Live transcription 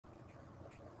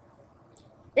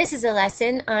This is a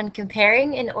lesson on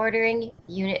comparing and ordering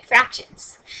unit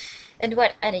fractions. And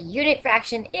what a unit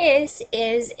fraction is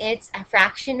it's a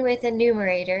fraction with a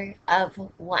numerator of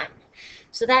 1.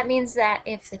 So that means that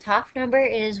if the top number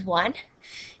is 1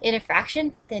 in a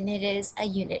fraction, then it is a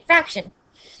unit fraction.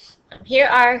 Here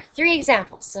are 3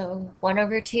 examples. So 1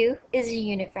 over 2 is a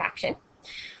unit fraction.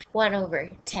 1 over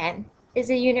 10 is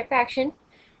a unit fraction.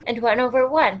 And 1 over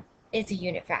 1 is a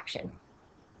unit fraction.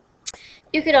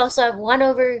 You could also have 1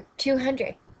 over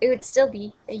 200. It would still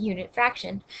be a unit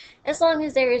fraction, as long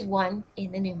as there is 1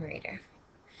 in the numerator.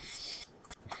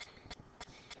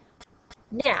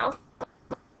 Now,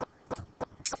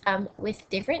 with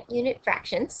different unit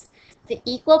fractions, the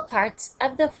equal parts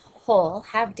of the whole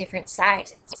have different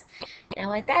sizes. Now,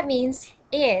 what that means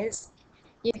is,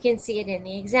 you can see it in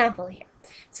the example here.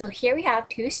 So here we have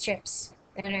 2 strips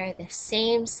that are the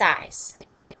same size.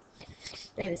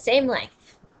 They're the same length.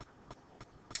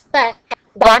 But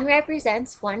one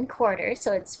represents 1/4,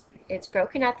 so it's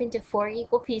broken up into 4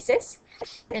 equal pieces,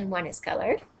 and one is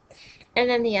colored. And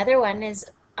then the other one is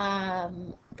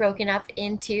broken up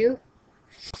into,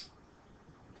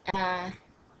 here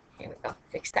we go,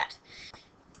 fix that,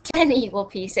 10 equal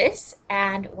pieces,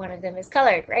 and one of them is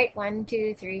colored, right? 1,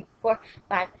 2, 3, 4,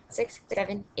 5, 6,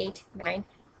 7, 8, 9,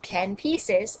 10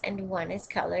 pieces, and one is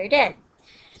colored in.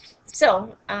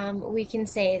 So we can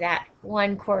say that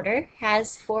 1/4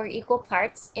 has 4 equal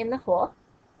parts in the whole,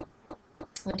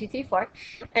 1, 2, 3, 4,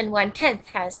 and 1/10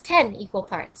 has 10 equal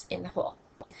parts in the whole.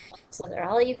 So they're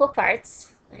all equal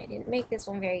parts. I didn't make this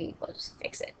one very equal, just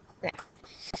fix it. There.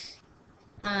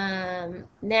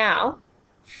 Now,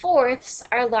 fourths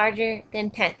are larger than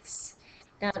tenths.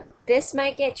 Now, this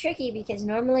might get tricky because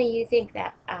normally you think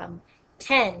that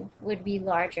 10 would be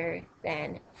larger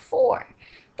than 4.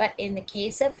 But in the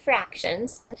case of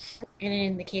fractions, and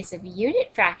in the case of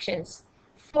unit fractions,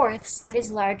 fourths is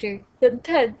larger than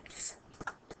tenths.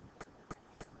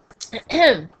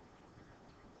 Okay,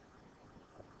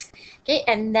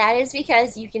 and that is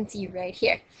because you can see right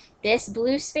here, this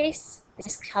blue space,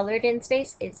 this colored in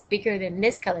space, is bigger than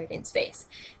this colored in space.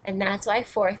 And that's why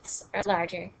fourths are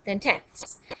larger than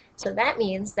tenths. So that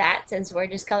means that since we're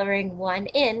just coloring 1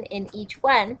 in each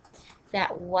one,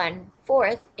 that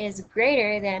 1/4 is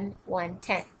greater than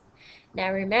 1/10.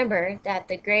 Now remember that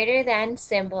the greater than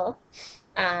symbol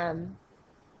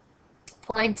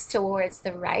points towards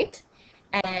the right,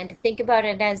 and think about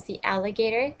it as the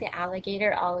alligator. The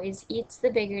alligator always eats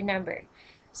the bigger number.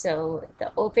 So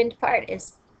the opened part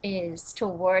is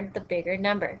toward the bigger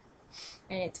number,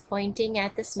 and it's pointing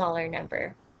at the smaller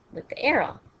number with the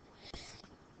arrow.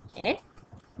 Okay,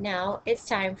 now it's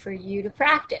time for you to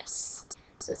practice.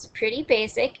 So it's pretty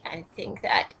basic. I think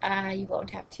that you won't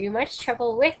have too much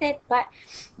trouble with it, but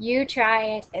you try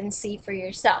it and see for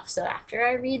yourself. So after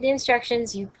I read the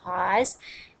instructions, you pause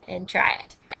and try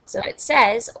it. So it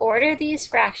says, order these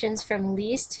fractions from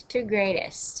least to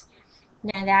greatest.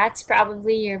 Now that's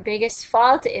probably your biggest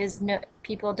fault, is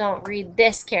people don't read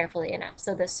this carefully enough.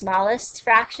 So the smallest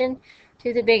fraction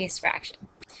to the biggest fraction.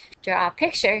 Draw a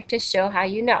picture to show how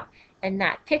you know. And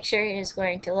that picture is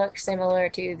going to look similar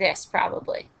to this,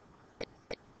 probably.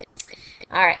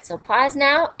 All right, so pause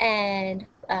now and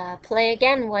play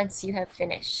again once you have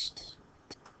finished.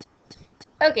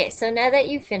 Okay, so now that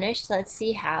you've finished, let's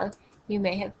see how you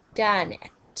may have done it.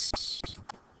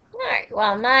 All right,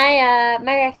 well, my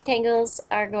rectangles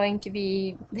are going to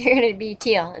be, they're going to be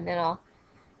teal, and then I'll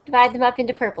divide them up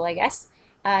into purple, I guess.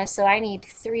 So I need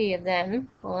 3 of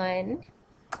them. 1,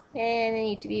 and they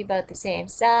need to be about the same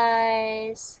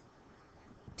size.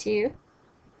 2,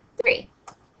 3.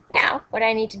 Now, what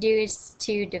I need to do is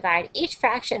to divide each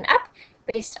fraction up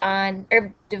based on,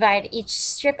 or divide each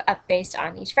strip up based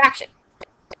on each fraction.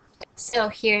 So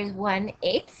here's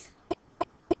 1/8.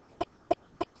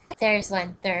 There's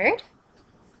 1/3.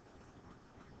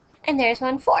 And there's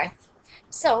 1/4.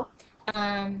 So,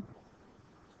 now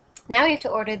we have to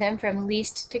order them from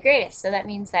least to greatest. So that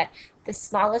means that the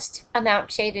smallest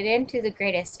amount shaded in to the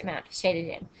greatest amount shaded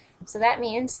in. So that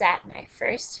means that my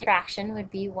first fraction would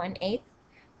be 1/8.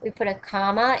 We put a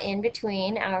comma in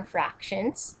between our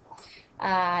fractions.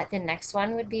 The next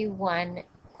one would be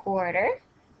 1/4.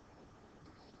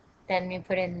 Then we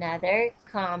put another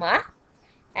comma.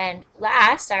 And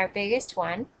last, our biggest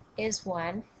one is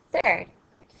 1/3.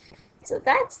 So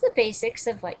that's the basics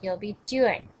of what you'll be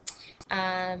doing.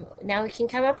 Now we can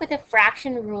come up with a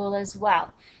fraction rule as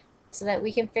well, so that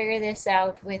we can figure this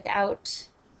out without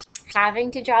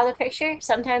having to draw the picture.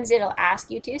 Sometimes it'll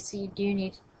ask you to, so you do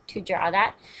need to draw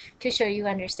that to show you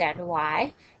understand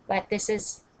why, but this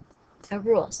is a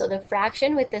rule. So the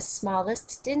fraction with the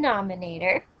smallest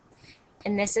denominator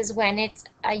And this is when it's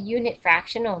a unit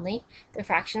fraction only. The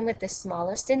fraction with the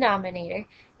smallest denominator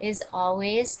is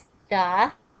always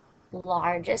the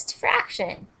largest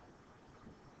fraction.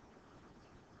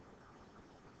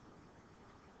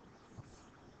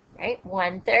 Right?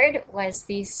 1/3 was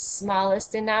the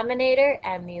smallest denominator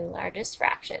and the largest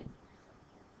fraction.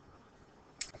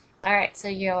 All right, so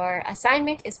your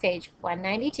assignment is page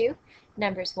 192,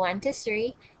 numbers 1 to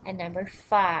 3, and number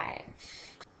 5.